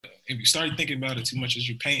if you start thinking about it too much as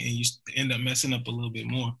you're painting, you end up messing up a little bit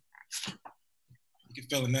more. You can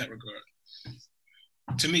fail in that regard.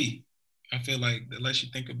 To me, I feel like the less you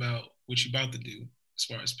think about what you're about to do as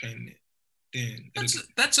far as painting it, then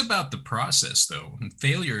that's about the process, though. And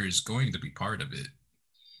failure is going to be part of it.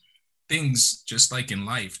 Things, just like in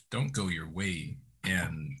life, don't go your way.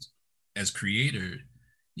 And as creator,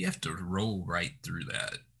 you have to roll right through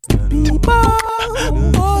that.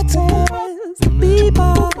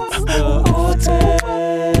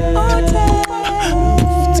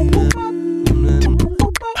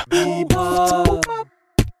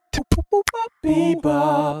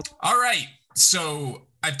 All right, so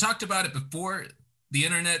I've talked about it before. The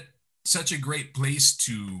internet, such a great place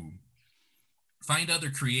to find other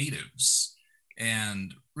creatives.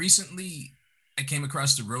 And recently, I came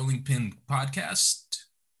across the Rolling Pin podcast.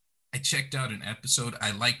 I checked out an episode.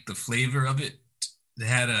 I liked the flavor of it. It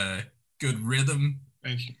had a good rhythm.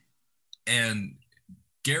 Thank you. And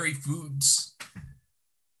Gary Foods,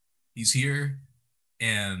 he's here.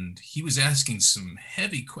 And he was asking some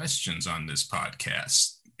heavy questions on this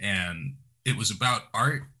podcast. And it was about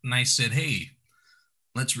art. And I said, hey,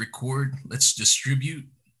 let's record, let's distribute.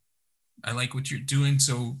 I like what you're doing.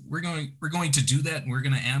 So we're going to do that, and we're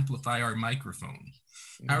going to amplify our microphone.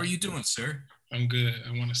 How are you doing, sir? I'm good.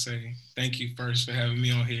 I want to say thank you first for having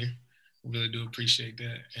me on here. I really do appreciate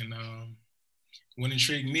that. And what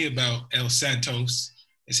intrigued me about El Santos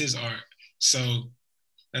is his art. So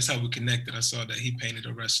that's how we connected. I saw that he painted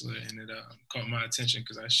a wrestler, and it caught my attention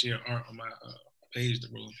because I share art on my page, the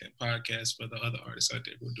Rolling Pin Podcast, for the other artists out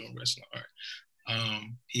there who are doing wrestling art.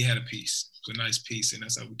 He had a piece. It was a nice piece, and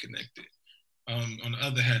that's how we connected. On the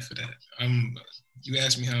other half of that, you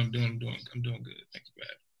asked me how I'm doing. I'm doing good. Thank you,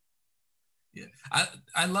 Brad. Yeah,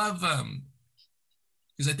 I love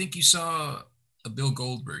because I think you saw a Bill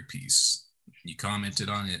Goldberg piece. You commented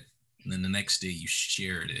on it, and then the next day you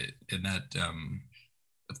shared it, and that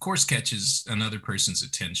of course catches another person's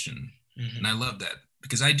attention. Mm-hmm. And I love that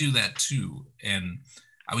because I do that too. And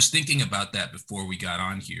I was thinking about that before we got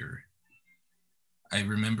on here. I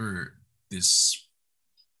remember this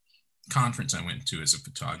conference I went to as a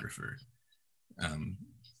photographer.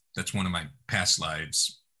 That's one of my past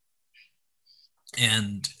lives.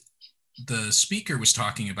 And the speaker was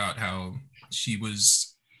talking about how she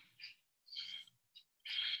was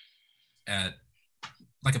at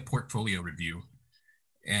like a portfolio review,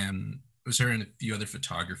 and it was her and a few other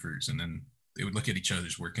photographers, and then they would look at each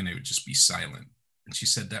other's work and they would just be silent. And she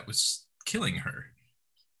said that was killing her,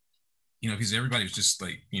 because everybody was just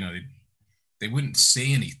like, they wouldn't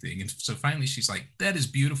say anything. And so finally she's like, that is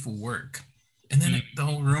beautiful work. And then the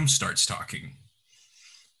whole room starts talking.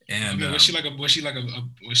 And was she like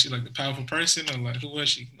the powerful person, or like, who was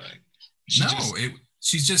she? Like,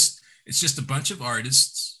 it's just a bunch of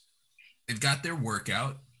artists. They've got their work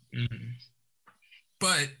out,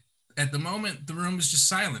 but at the moment the room is just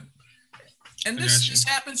silent. And this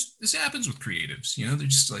happens with creatives. They're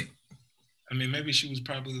just like, maybe she was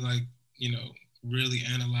probably like, really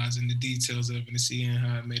analyzing the details of it and seeing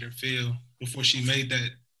how it made her feel before she made that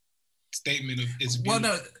statement of it's beautiful.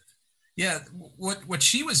 Well, no. Yeah, what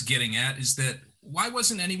she was getting at is that why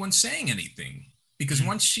wasn't anyone saying anything? Because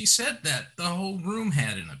once she said that, the whole room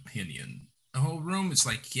had an opinion. The whole room is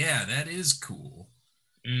like, yeah, that is cool.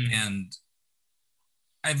 And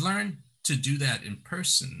I've learned to do that in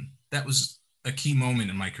person. That was a key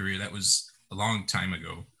moment in my career. That was a long time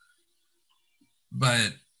ago.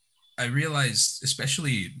 But I realized,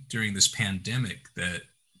 especially during this pandemic, that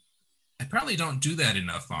I probably don't do that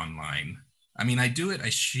enough online. I do it, I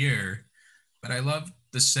share, but I love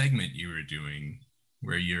the segment you were doing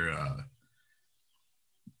where you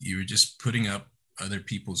were just putting up other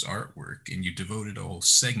people's artwork, and you devoted a whole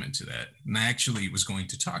segment to that. And I actually was going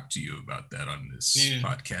to talk to you about that on this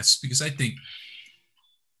podcast, because I think,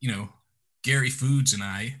 Gary Foods and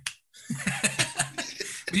I,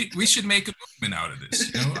 we should make a movement out of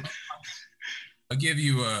this. I'll give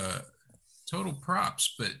you total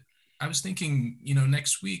props, but I was thinking,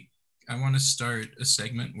 next week, I want to start a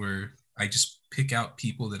segment where I just pick out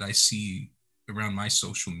people that I see around my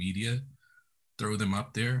social media, throw them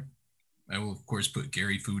up there. I will, of course, put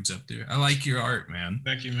Gary Foods up there. I like your art, man.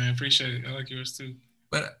 Thank you, man. Appreciate it. I like yours too.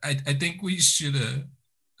 But I think we should.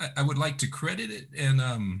 I would like to credit it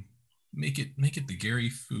and make it the Gary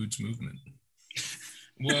Foods movement.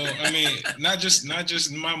 Well, not just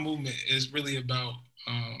my movement. It's really about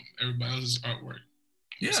everybody else's artwork.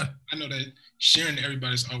 Yeah. So I know that sharing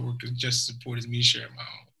everybody's artwork is just as important as me sharing my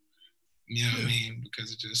own. You know what I mean?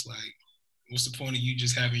 Because it's just like, what's the point of you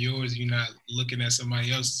just having yours? You're not looking at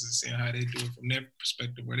somebody else's and seeing how they do it from their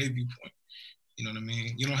perspective or their viewpoint. You know what I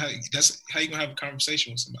mean? You don't have, that's how you gonna have a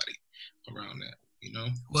conversation with somebody around that, you know?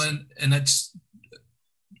 Well, and that's,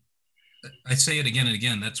 I say it again and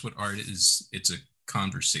again, that's what art is. It's a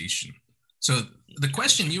conversation. So the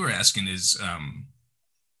question you were asking is,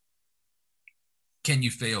 can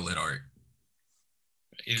you fail at art?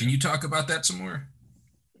 Yeah. Can you talk about that some more?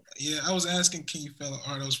 Yeah, I was asking, can you fail at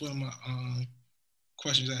art? That was one of my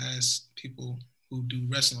questions I asked people who do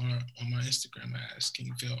wrestling art on my Instagram. I asked, can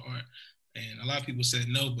you fail art? And a lot of people said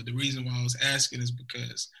no, but the reason why I was asking is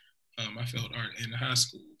because I failed art in high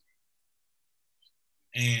school.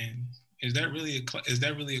 And is that really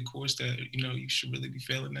a course that, you know, you should really be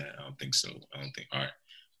failing at? I don't think so. I don't think art.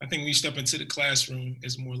 I think when you step into the classroom,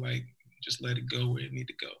 it's more like just let it go where it need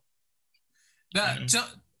to go. That, you know?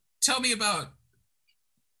 Tell me about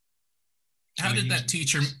how did that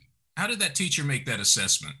teacher make that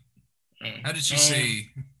assessment? How did she say?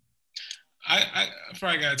 I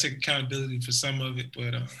probably gotta take accountability for some of it,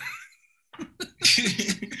 but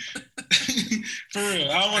for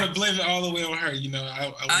real, I don't want to blame it all the way on her. You know,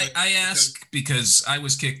 I ask because I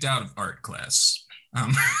was kicked out of art class.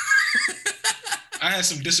 I had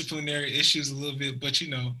some disciplinary issues a little bit, but you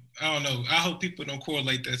know, I don't know. I hope people don't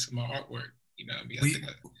correlate that to my artwork. You know, what I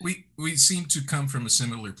mean, we seem to come from a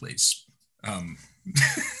similar place.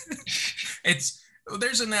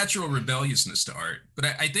 There's a natural rebelliousness to art, but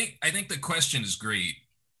I think the question is great,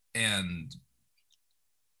 and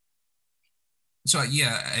so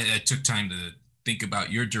yeah, I took time to think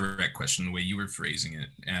about your direct question, the way you were phrasing it,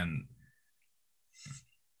 and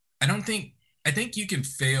I think you can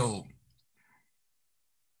fail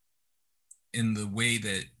in the way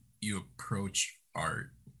that you approach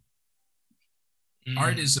art.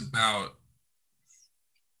 Art is about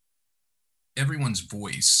everyone's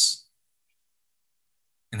voice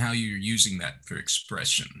and how you're using that for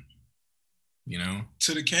expression, you know?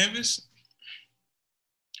 To the canvas?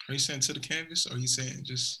 Are you saying to the canvas? Or are you saying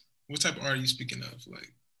just, what type of art are you speaking of?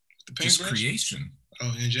 Like the paintbrush? Just creation.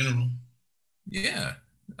 Oh, in general? Yeah.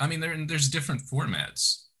 I mean, there's different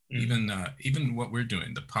formats. Even what we're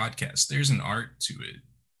doing, the podcast, there's an art to it.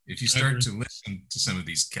 If you start to listen to some of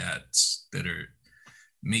these cats that are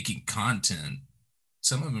making content,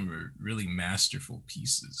 some of them are really masterful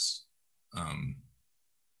pieces.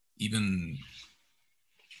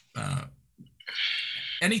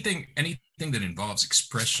 Anything that involves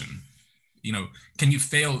expression, you know, can you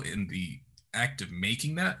fail in the act of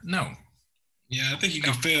making that? No. Yeah, I think you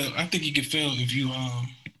can fail. I think you can fail if you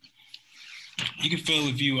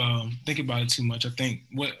think about it too much. I think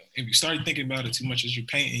if you start thinking about it too much as you're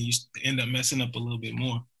painting, you end up messing up a little bit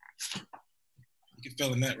more. You can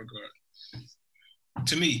fail in that regard.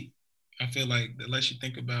 To me, I feel like the less you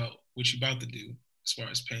think about what you're about to do as far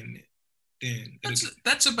as painting it, then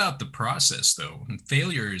that's about the process, though, and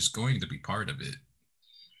failure is going to be part of it.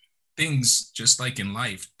 Things, just like in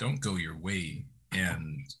life, don't go your way,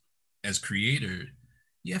 and as creator,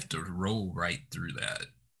 you have to roll right through that.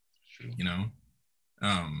 True. You know,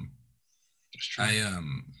 That's true.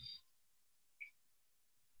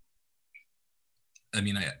 I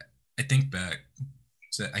mean, I think back.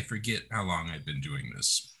 So I forget how long I've been doing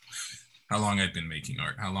this, how long I've been making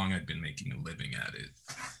art, how long I've been making a living at it.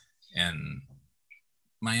 And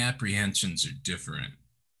my apprehensions are different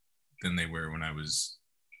than they were when I was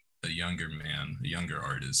a younger man, a younger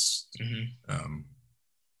artist. Mm-hmm.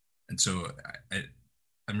 And so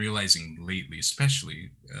I'm realizing lately,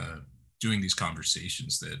 especially doing these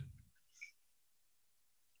conversations, that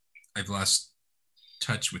I've lost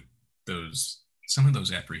touch with some of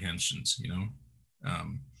those apprehensions, you know?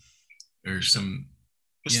 Or some.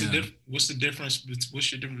 What's the difference?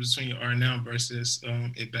 What's your difference between your art now versus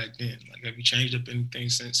it back then? Like, have you changed up anything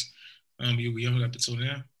since you were young up until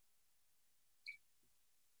now?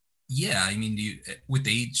 Yeah, I mean, with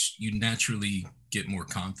age, you naturally get more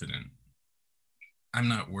confident. I'm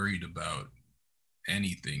not worried about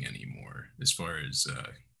anything anymore as far as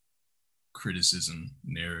criticism,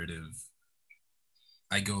 narrative.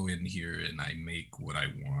 I go in here and I make what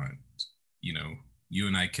I want, you know. You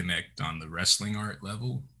and I connect on the wrestling art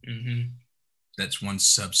level. Mm-hmm. That's one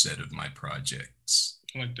subset of my projects.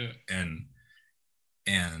 I like that. And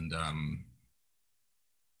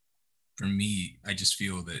for me, I just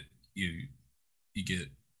feel that you get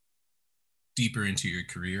deeper into your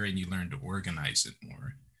career and you learn to organize it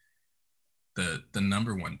more. The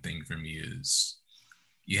number one thing for me is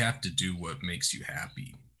you have to do what makes you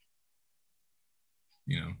happy.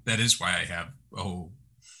 You know, that is why I have a whole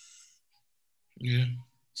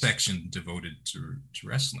section devoted to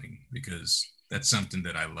wrestling, because that's something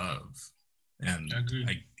that I love, and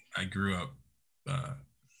I grew up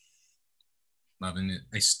loving it.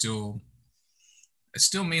 I still I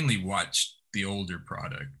still mainly watch the older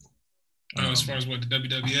product. As far as what, the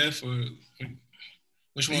WWF or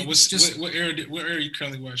which one? What era you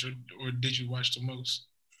currently watch, or did you watch the most?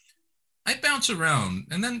 I bounce around,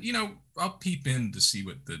 and then I'll peep in to see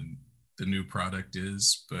what the new product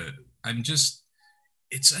is. But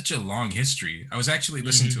it's such a long history. I was actually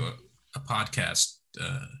listening to a podcast,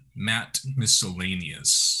 Matt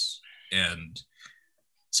Miscellaneous, and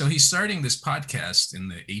so he's starting this podcast in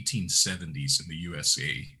the 1870s in the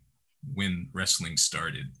USA when wrestling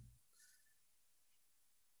started.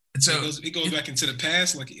 And so he goes back into the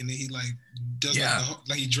past, like, and then he like does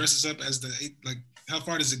like he dresses up as like. How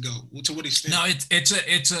far does it go? To what extent? No,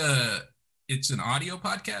 it's an audio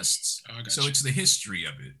podcast, so it's the history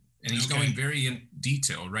of it, and he's going very in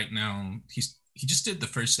detail right now. He just did the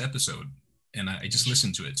first episode, and I just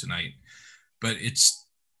listened to it tonight. But it's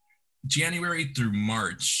January through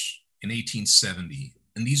March in 1870,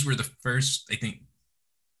 and these were the first, I think,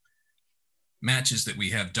 matches that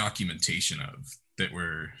we have documentation of that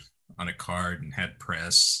were on a card and had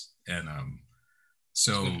press, and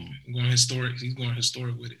so he's going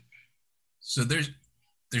historic with it. So there's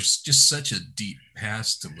just such a deep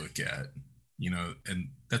past to look at, and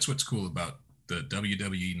that's what's cool about the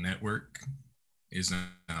WWE network is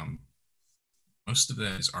most of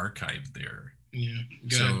that is archived there. Yeah.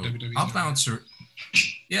 So I'll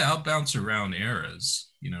bounce around eras.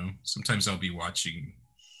 Sometimes I'll be watching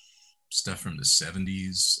stuff from the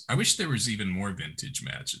 70s. I wish there was even more vintage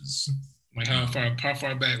matches. Like how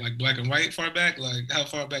far back? Like black and white far back? Like how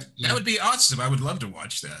far back? Like, that would be awesome. I would love to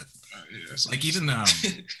watch that. Yeah, like even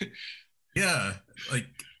yeah, like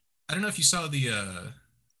I don't know if you saw the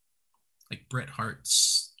like Bret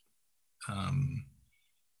Hart's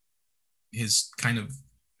his kind of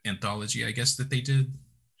anthology, I guess, that they did.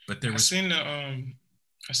 But there was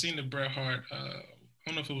I seen the Bret Hart. I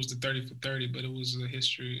don't know if it was the 30 for 30, but it was a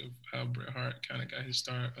history of how Bret Hart kind of got his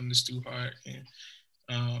start on the Stu Hart and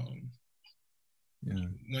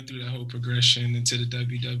went through that whole progression into the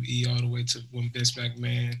WWE all the way to when Vince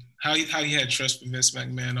McMahon, how he had trust for Vince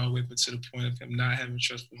McMahon all the way to the point of him not having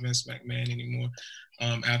trust for Vince McMahon anymore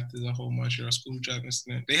after the whole Montreal Screwjob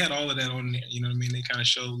incident. They had all of that on there, you know what I mean? They kind of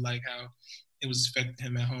showed like how it was affecting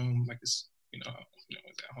him at home, like it's, at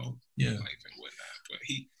home life and whatnot. But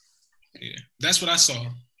that's what I saw.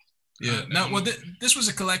 Yeah. This was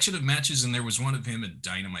a collection of matches, and there was one of him and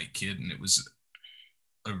Dynamite Kid, and it was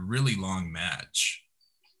a really long match,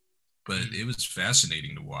 but it was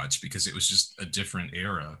fascinating to watch because it was just a different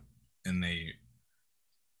era, and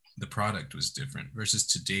the product was different versus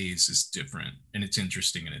today's is different, and it's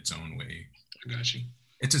interesting in its own way. I got you.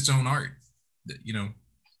 It's its own art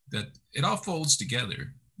that it all folds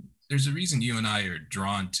together. There's a reason you and I are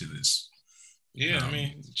drawn to this. Yeah,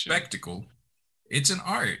 spectacle. It's an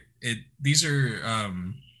art. These are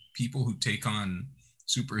people who take on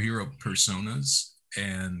superhero personas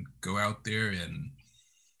and go out there and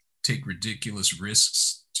take ridiculous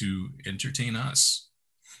risks to entertain us.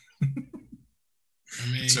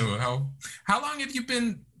 So how long have you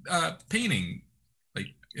been painting? Like,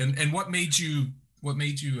 and what made you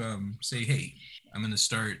say, hey, I'm going to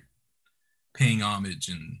start paying homage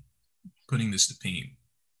and putting this to paint?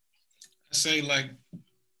 I say like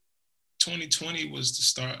 2020 was the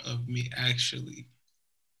start of me actually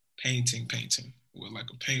painting with like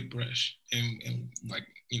a paintbrush and like,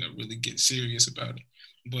 really get serious about it.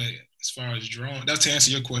 But as far as drawing, that's to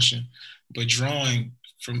answer your question, but drawing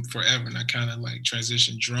from forever, and I kind of like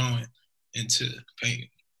transitioned drawing into painting.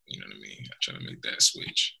 You know what I mean? I try to make that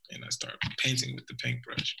switch, and I start painting with the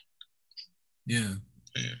paintbrush. Yeah.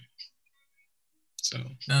 So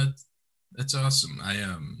that's awesome.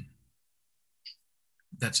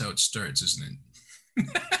 That's how it starts, isn't it?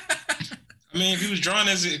 I mean, if you was drawing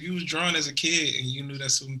as a kid and you knew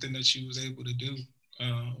that's something that you was able to do,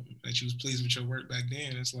 that you was pleased with your work back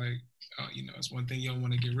then, it's like, it's one thing you don't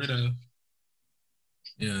want to get rid of.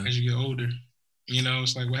 Yeah. As you get older,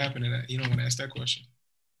 it's like, what happened to that? You don't want to ask that question.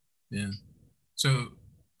 Yeah. So,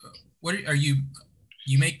 what are you?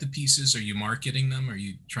 You make the pieces? Are you marketing them? Are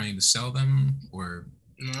you trying to sell them? Or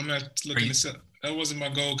no, I'm not looking to sell. That wasn't my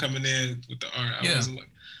goal coming in with the art.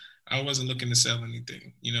 I wasn't looking to sell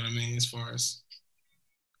anything. You know what I mean? As far as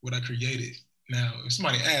what I created. Now, if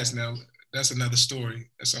somebody asks now, that's another story.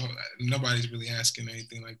 Nobody's really asking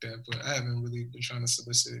anything like that. But I haven't really been trying to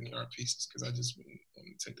solicit any art pieces because I just want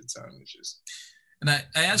to take the time to just. And I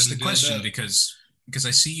asked the question because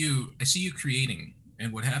I see you creating,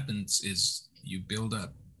 and what happens is you build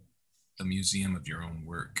up a museum of your own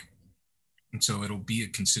work, and so it'll be a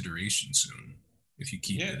consideration soon if you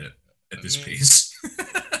keep it at this pace.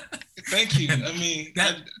 Thank you. I mean,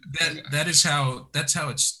 that's how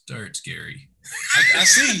it starts, Gary. I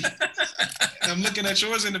see. I'm looking at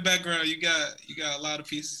yours in the background. You got a lot of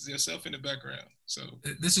pieces yourself in the background. So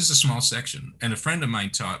this is a small section, and a friend of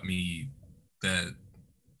mine taught me that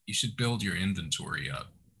you should build your inventory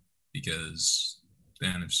up, because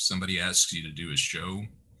then if somebody asks you to do a show,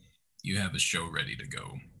 you have a show ready to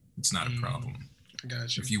go. It's not a problem. I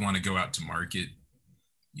got you. If you want to go out to market,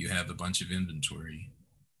 you have a bunch of inventory.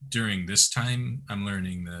 During this time, I'm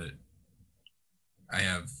learning that I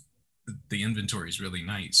have the inventory is really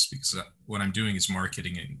nice, because what I'm doing is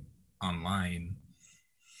marketing it online,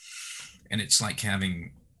 and it's like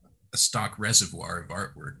having a stock reservoir of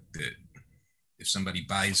artwork that if somebody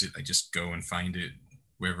buys it, I just go and find it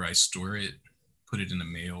wherever I store it, put it in the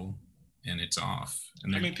mail, and it's off.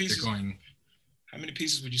 And how many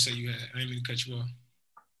pieces would you say you had? I didn't mean to cut you off.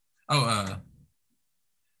 Oh,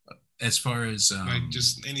 as far as like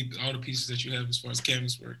just all the pieces that you have as far as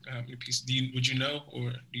canvas work, how many pieces would you know,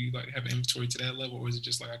 or do you like have inventory to that level, or is it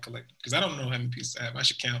just like I collect? Because I don't know how many pieces I have. I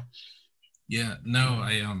should count. Yeah, no,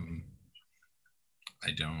 I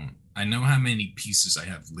don't. I know how many pieces I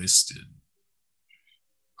have listed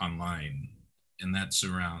online, and that's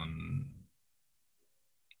around.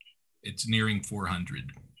 It's nearing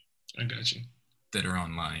 400. I got you. That are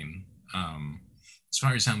online. As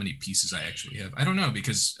far as how many pieces I actually have, I don't know,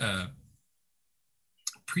 because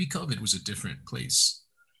pre-COVID was a different place.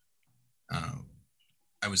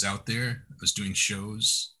 I was out there, I was doing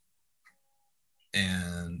shows.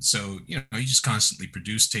 And so, you just constantly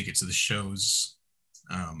produce, take it to the shows.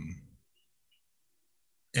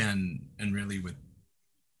 And really with,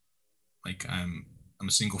 like, I'm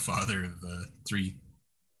a single father of 3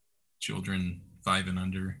 children, 5 and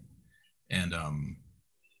under. And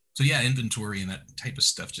so yeah, inventory and that type of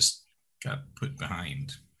stuff just got put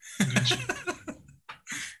behind.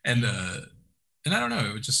 and I don't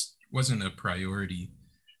know, it just wasn't a priority.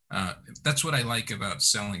 That's what I like about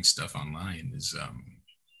selling stuff online is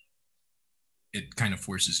it kind of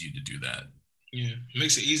forces you to do that. Yeah, it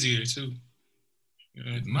makes it easier too.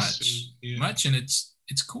 Much, and it's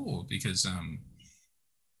cool because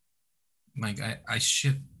like I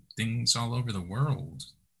ship things all over the world.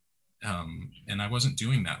 And I wasn't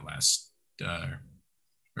doing that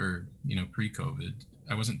pre-COVID.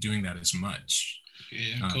 I wasn't doing that as much.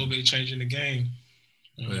 Yeah, COVID changing the game.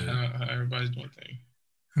 How everybody's doing things.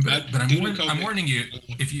 But I'm warning you,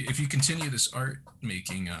 if you continue this art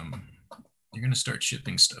making, you're gonna start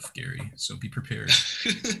shipping stuff, Gary. So be prepared.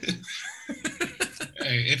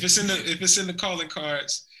 Hey, if it's in the calling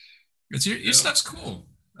cards, it's your stuff's cool.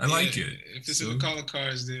 I like it. If it's in the calling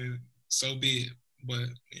cards, then so be it. But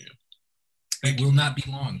it will not be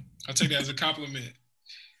long. I'll take that as a compliment.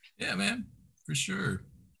 Yeah, man, for sure.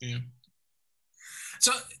 Yeah.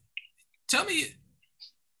 So tell me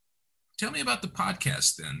about the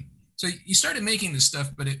podcast then. So you started making this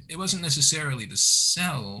stuff, but it wasn't necessarily to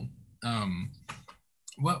sell.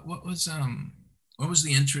 What was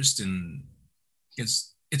the interest in?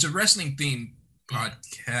 Because it's a wrestling themed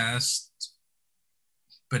podcast,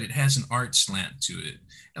 but it has an art slant to it.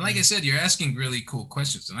 And like I said, you're asking really cool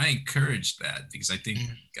questions, and I encourage that because I think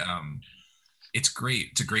it's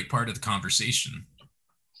great. It's a great part of the conversation.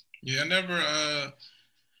 Yeah, I never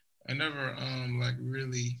like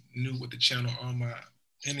really knew what to channel all my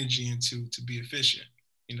energy into to be efficient,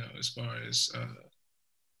 as far as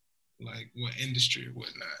like what industry or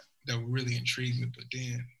whatnot that would really intrigue me. But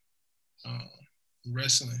then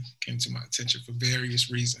wrestling came to my attention for various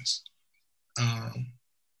reasons.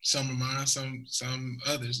 Some are mine, some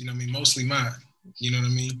others, mostly mine, you know what I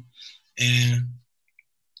mean? And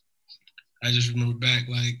I just remember back,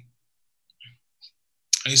 like,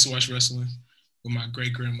 I used to watch wrestling with my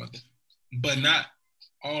great-grandmother, but not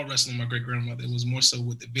all wrestling with my great-grandmother. It was more so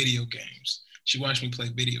with the video games. She watched me play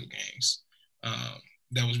video games.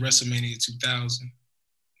 That was WrestleMania 2000.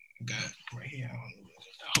 Got it right here.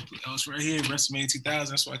 I was right here, WrestleMania 2000.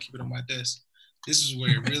 That's why I keep it on my desk. This is where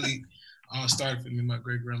it really all started for me. My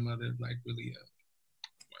great-grandmother, like, really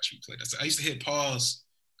watched me play that. So I used to hit pause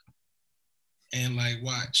and, like,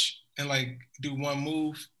 watch and, like, do one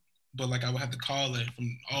move, but, like, I would have to call her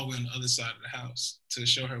from all the way on the other side of the house to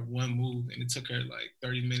show her one move, and it took her, like,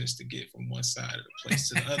 30 minutes to get from one side of the place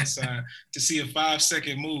to the other side to see a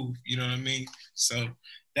 5-second move, you know what I mean? So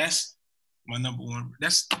that's my number one.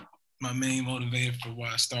 That's my main motivator for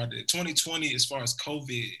why I started. 2020, as far as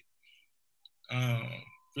COVID,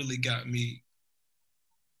 really got me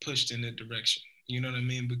pushed in that direction. You know what I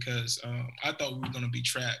mean? Because I thought we were going to be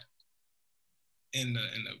trapped in the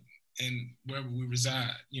and wherever we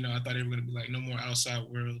reside. You know, I thought they were going to be like no more outside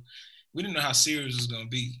world. We didn't know how serious it was going to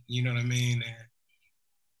be. You know what I mean? And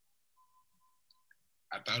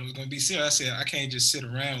I thought it was going to be serious. I said, I can't just sit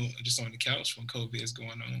around just on the couch when COVID is going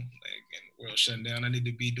on, like, and the world shutting down. I need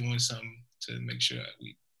to be doing something to make sure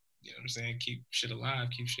we, you know what I'm saying, keep shit alive,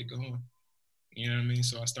 keep shit going. You know what I mean?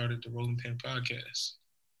 So I started the Rolling Pin podcast.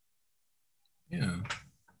 Yeah.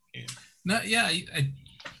 No, yeah, I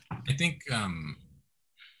think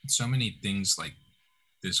so many things like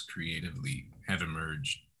this creatively have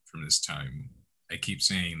emerged from this time. I keep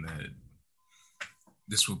saying that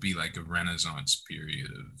this will be like a renaissance period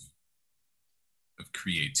of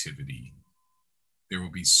creativity. There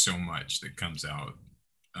will be so much that comes out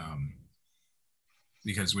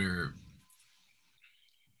because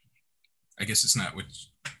I guess it's not what,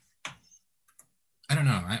 I don't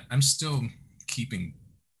know. I'm still keeping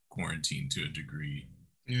quarantine to a degree.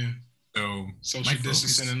 Yeah. So social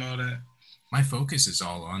distancing and all that. My focus is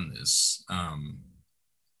all on this.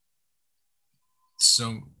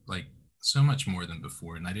 So much more than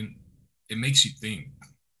before. And it makes you think,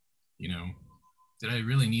 you know, did I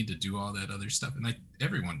really need to do all that other stuff? And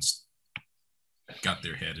everyone's got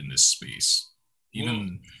their head in this space.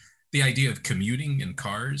 Even the idea of commuting in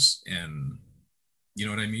cars, and you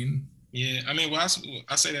know what I mean? Yeah, I mean, well,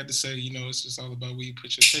 I say that to say, you know, it's just all about where you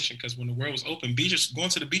put your attention. Because when the world was open, going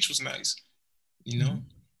to the beach was nice. You know,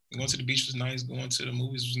 going to the beach was nice. Going to the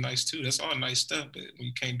movies was nice too. That's all nice stuff. But when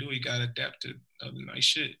you can't do it, you gotta adapt to other nice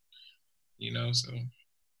shit. You know, so.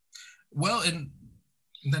 Well, and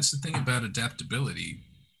that's the thing about adaptability.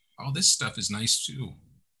 All this stuff is nice too.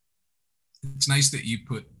 It's nice that you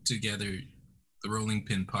put together the Rolling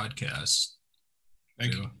Pin podcast.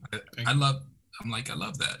 Thank you. I love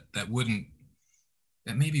that.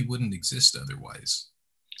 That maybe wouldn't exist otherwise.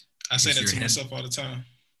 I say that to myself all the time.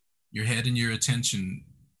 Your head and your attention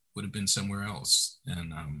would have been somewhere else.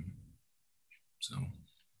 And so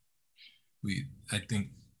I think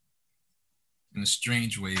in a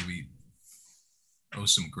strange way, we owe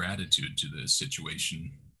some gratitude to the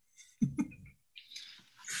situation.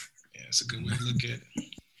 Yeah, it's a good way to look at it.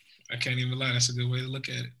 I can't even lie. That's a good way to look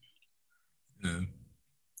at it. Yeah.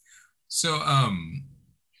 So,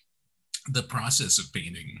 the process of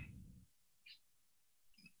painting,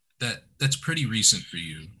 that's pretty recent for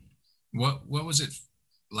you. What was it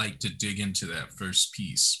like to dig into that first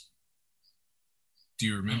piece? Do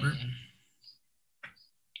you remember?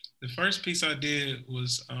 The first piece I did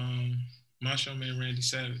was Macho Man Randy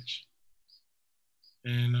Savage.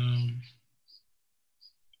 And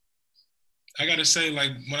I gotta say,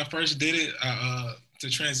 like, when I first did it, to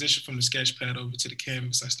transition from the sketch pad over to the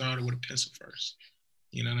canvas, I started with a pencil first.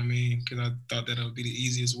 You know what I mean? Because I thought that would be the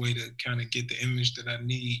easiest way to kind of get the image that I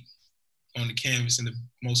need on the canvas in the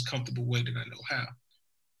most comfortable way that I know how.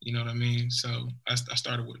 You know what I mean? So I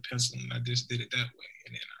started with a pencil, and I just did it that way.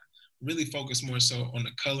 And then I really focused more so on the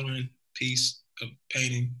coloring piece of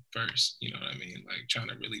painting first. You know what I mean? Like trying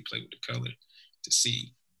to really play with the color to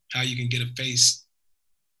see how you can get a face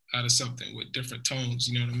out of something with different tones.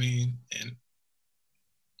 You know what I mean? And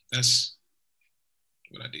that's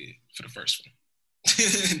what I did for the first one.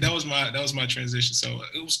 that was my transition. So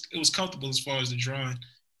it was comfortable as far as the drawing.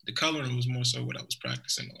 The coloring was more so what I was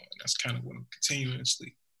practicing on. That's kind of what I'm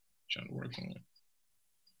continuously trying to work on.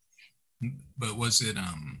 But was it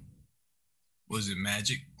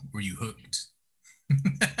magic? Were you hooked?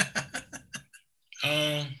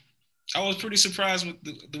 I was pretty surprised with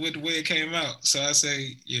the way it came out. So I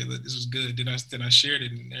say, yeah, look, this was good. Then I shared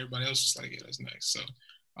it, and everybody else was like, yeah, that's nice. So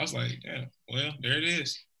I was like, yeah, well, there it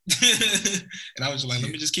is. And I was like,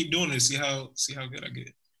 let me just keep doing it, see how good I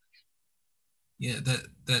get. Yeah,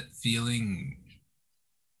 that feeling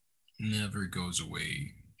never goes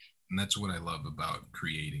away. And that's what I love about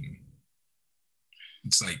creating.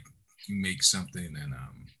 It's like you make something and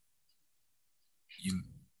you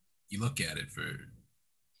look at it for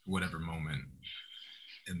whatever moment,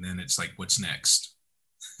 and then it's like, what's next?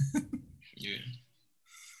 Yeah.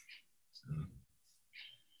 So,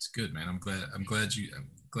 it's good, man. I'm glad you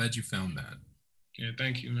found that. Yeah,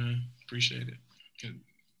 thank you, man. Appreciate it. I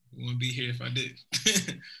wouldn't be here if I did.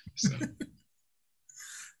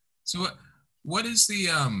 So what is the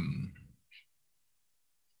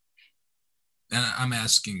and I'm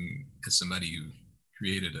asking as somebody who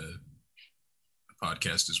created a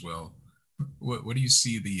podcast as well, what do you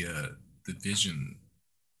see the vision?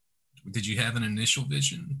 Did you have an initial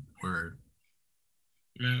vision, or?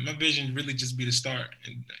 Man, my vision really just be to start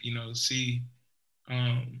and see,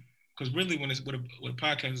 because really what a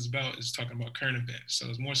podcast is about is talking about current events. So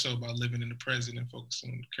it's more so about living in the present and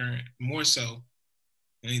focusing on the current. More so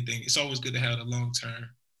than anything, it's always good to have the long term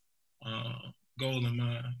goal in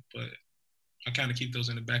mind, but I kind of keep those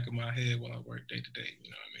in the back of my head while I work day to day. You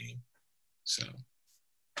know what I mean? So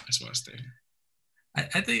that's why I stay.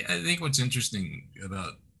 I think what's interesting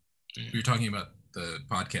about you're talking about the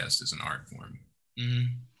podcast as an art form. Mm-hmm.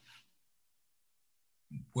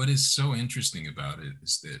 What is so interesting about it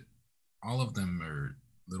is that all of them are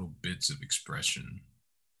little bits of expression.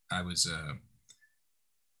 I was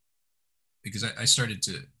because I started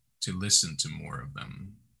to listen to more of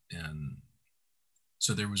them, and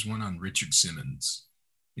so there was one on Richard Simmons.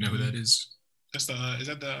 You know who that is? That's is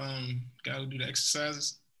that the guy who do the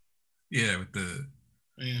exercises? Yeah, with the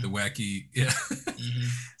wacky, yeah. Mm-hmm.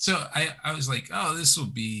 So I was like, oh, this will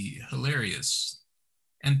be hilarious.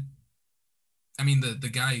 And I mean, the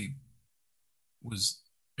guy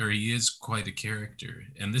he is quite a character.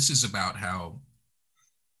 And this is about how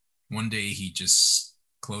one day he just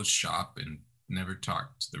closed shop and never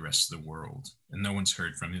talked to the rest of the world. And no one's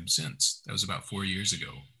heard from him since. That was about 4 years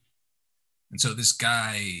ago. And so this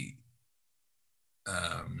guy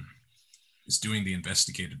is doing the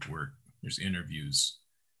investigative work. There's interviews.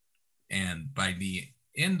 And by the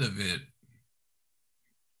end of it,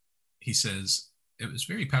 he says, it was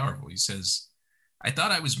very powerful. He says, I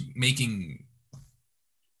thought I was making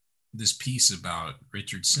this piece about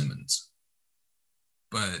Richard Simmons,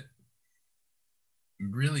 but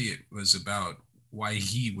really it was about why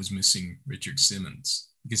he was missing Richard Simmons,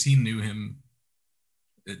 because he knew him,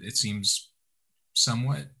 it seems,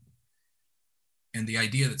 somewhat. And the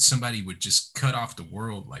idea that somebody would just cut off the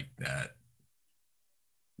world like that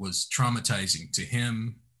was traumatizing to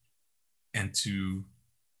him and to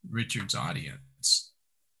Richard's audience.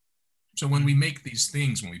 So when we make these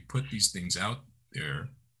things, when we put these things out there,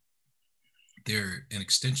 they're an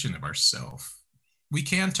extension of ourself. We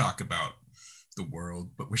can talk about the world,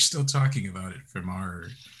 but we're still talking about it from our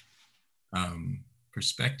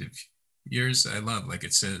perspective. Yours, I love, like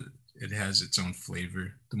it said, it has its own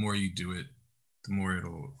flavor. The more you do it, the more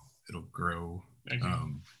it'll grow. And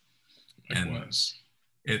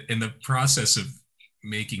in the process of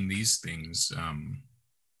making these things,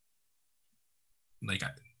 like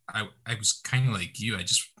I was kind of like you. I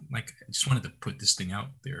just wanted to put this thing out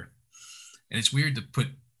there. And it's weird to put,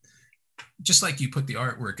 just like you put the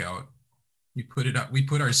artwork out, you put it out, we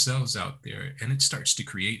put ourselves out there, and it starts to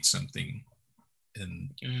create something.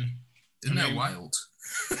 And isn't that wild?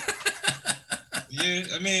 Yeah,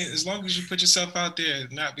 I mean, as long as you put yourself out there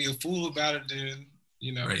and not be a fool about it, then,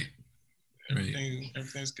 you know, right.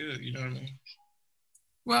 Everything's good, you know what I mean?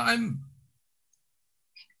 Well, I'm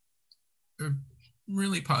a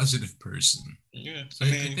really positive person. Yeah. So I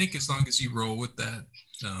think as long as you roll with that.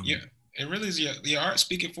 Yeah, it really is your art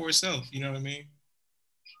speaking for itself, you know what I mean?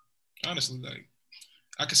 Honestly, like,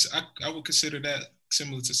 I would consider that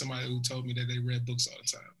similar to somebody who told me that they read books all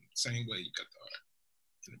the time. Same way you got the art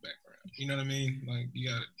in the background. You know what I mean? Like, you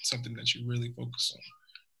got something that you really focus on.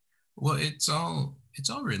 Well, it's all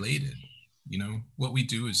related. You know, what we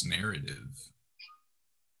do is narrative.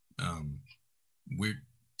 We're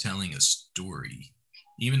telling a story,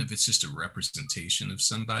 even if it's just a representation of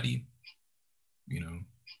somebody. You know,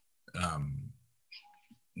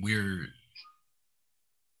 we're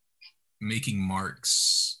making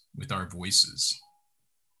marks with our voices,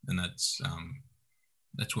 and that's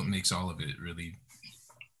what makes all of it really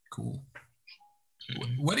cool.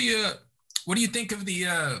 Mm-hmm. What do you think of the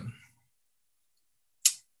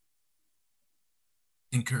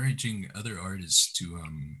encouraging other artists to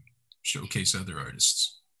showcase other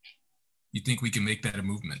artists? You think we can make that a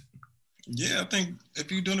movement? Yeah, I think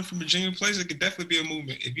if you're doing it from a genuine place, it could definitely be a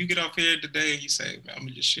movement. If you get off here today and you say, I'm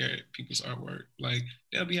gonna just share people's artwork, like,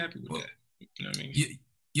 they'll be happy with that. You know what I mean?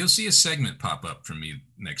 You'll see a segment pop up from me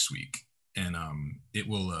next week, and it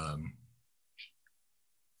will. I'm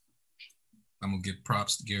gonna give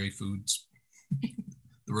props to Gary Foods,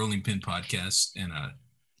 the Rolling Pin podcast, and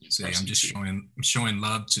say I'm just showing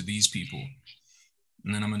love to these people,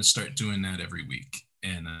 and then I'm gonna start doing that every week,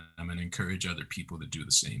 and I'm gonna encourage other people to do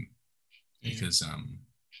the same, because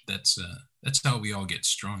that's how we all get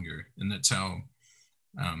stronger, and that's how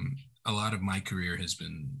a lot of my career has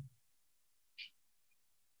been.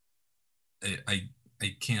 I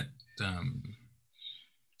can't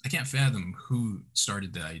fathom who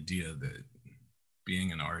started the idea that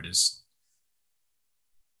being an artist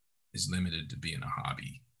is limited to being a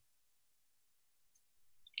hobby.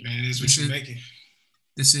 Man, it is what you make it.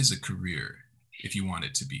 This is a career if you want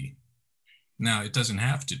it to be. Now, it doesn't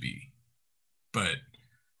have to be, but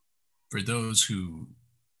for those who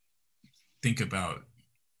think about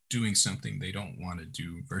doing something they don't want to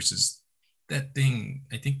do versus that thing,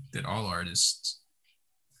 I think that all artists,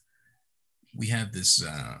 we have this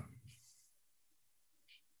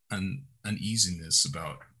uneasiness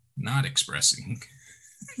about not expressing.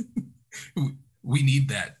 We need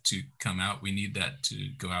that to come out. We need that to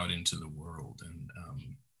go out into the world. And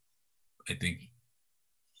I think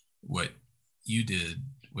what you did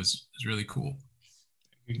was really cool.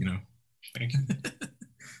 You know? Thank you.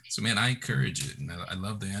 So, man, I encourage it. And I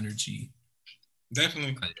love the energy.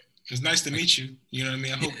 Definitely. It's nice to meet you. You know what I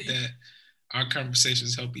mean? I hope that our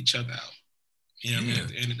conversations help each other out. You know what I mean? At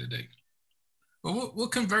the end of the day. Well, we'll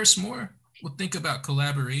converse more. We'll think about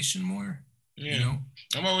collaboration more. Yeah. You know?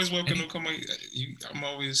 I'm always welcome to come. I'm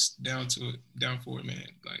always down for it, man.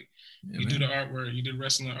 Like, you do the artwork, you do the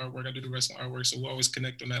wrestling artwork, I do the wrestling artwork. So we'll always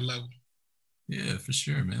connect on that level. Yeah, for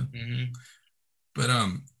sure, man. Mm-hmm. But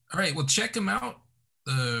all right, well, check them out.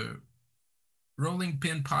 The Rolling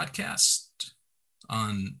Pin Podcast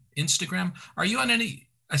on Instagram. Are you on any?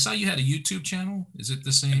 I saw you had a YouTube channel. Is it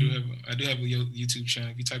the same? I do have a YouTube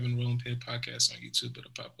channel. If you type in Rolling Pin Podcast on YouTube,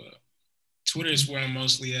 it'll pop up. Twitter is where I'm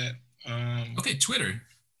mostly at. Okay, Twitter.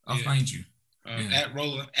 I'll find you. At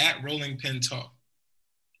Rolling Pin Talk.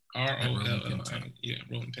 ROLL. Yeah,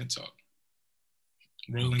 Rolling Pin Talk.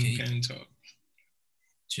 Rolling Pin Talk.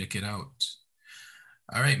 Check it out.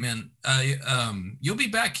 All right, man. You'll be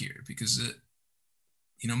back here because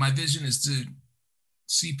my vision is to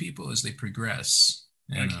see people as they progress,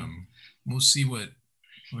 and we'll see what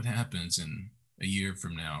happens in a year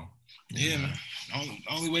from now. Yeah, man.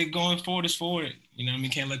 Only way going forward is forward. You know what I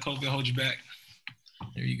mean? Can't let COVID hold you back.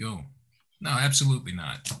 There you go. No, absolutely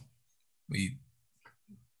not. We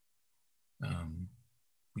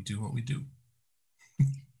do what we do.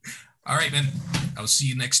 All right, man. I'll see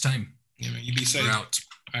you next time. Yeah, man. You be safe. We're out.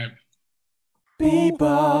 All right.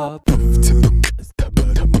 Bebop.